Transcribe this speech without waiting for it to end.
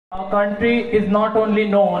Our country is not only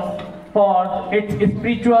known for its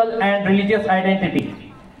spiritual and religious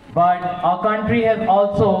identity, but our country has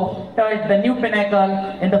also touched the new pinnacle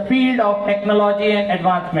in the field of technology and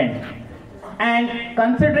advancement. And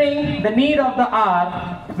considering the need of the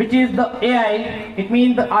hour, which is the AI, it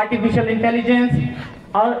means the artificial intelligence,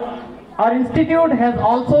 our institute has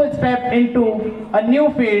also stepped into a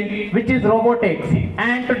new field, which is robotics.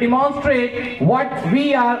 And to demonstrate what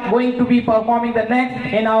we are going to be performing the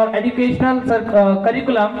next in our educational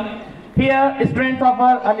curriculum, here students of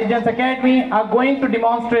our Allegiance Academy are going to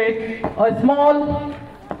demonstrate a small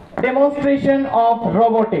demonstration of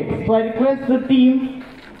robotics. So I request the team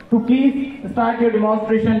to please start your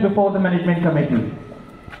demonstration before the management committee.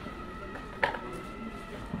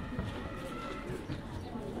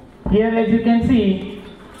 Here, as you can see,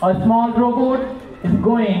 a small robot is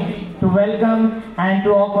going to welcome and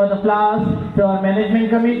to offer the flowers to our management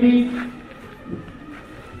committee.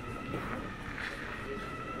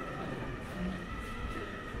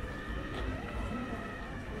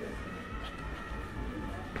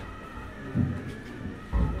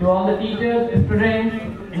 To all the teachers, students,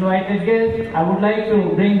 invited guests, I would like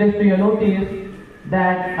to bring this to your notice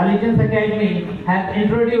that Allegiance Academy has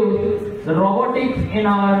introduced the robotics in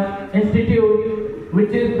our institute,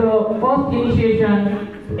 which is the first initiation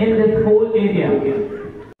in this whole area.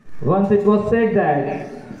 Once it was said that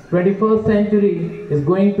 21st century is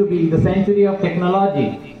going to be the century of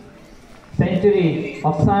technology, century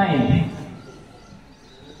of science,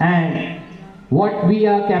 and what we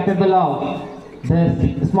are capable of,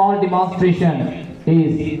 this small demonstration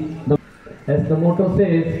is, as the motto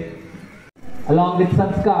says, along with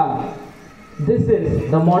Sanskar. This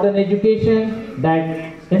is the modern education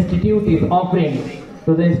that Institute is offering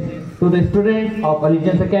to the students of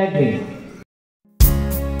Allegiance Academy.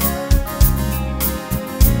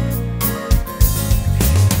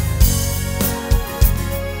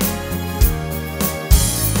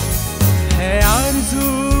 है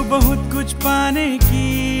आरज़ू बहुत कुछ पाने की,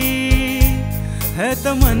 है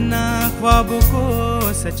तमन्ना ख्वाबों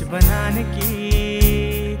को सच बनाने की।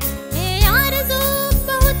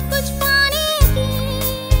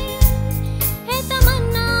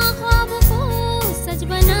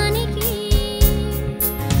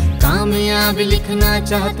 कामयाबी लिखना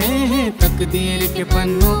चाहते हैं तकदीर के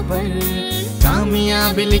पन्नों पर,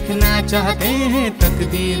 कामयाबी लिखना चाहते हैं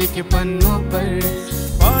तकदीर के पन्नों पर।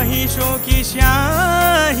 ख्वाहिशों की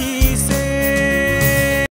स्याही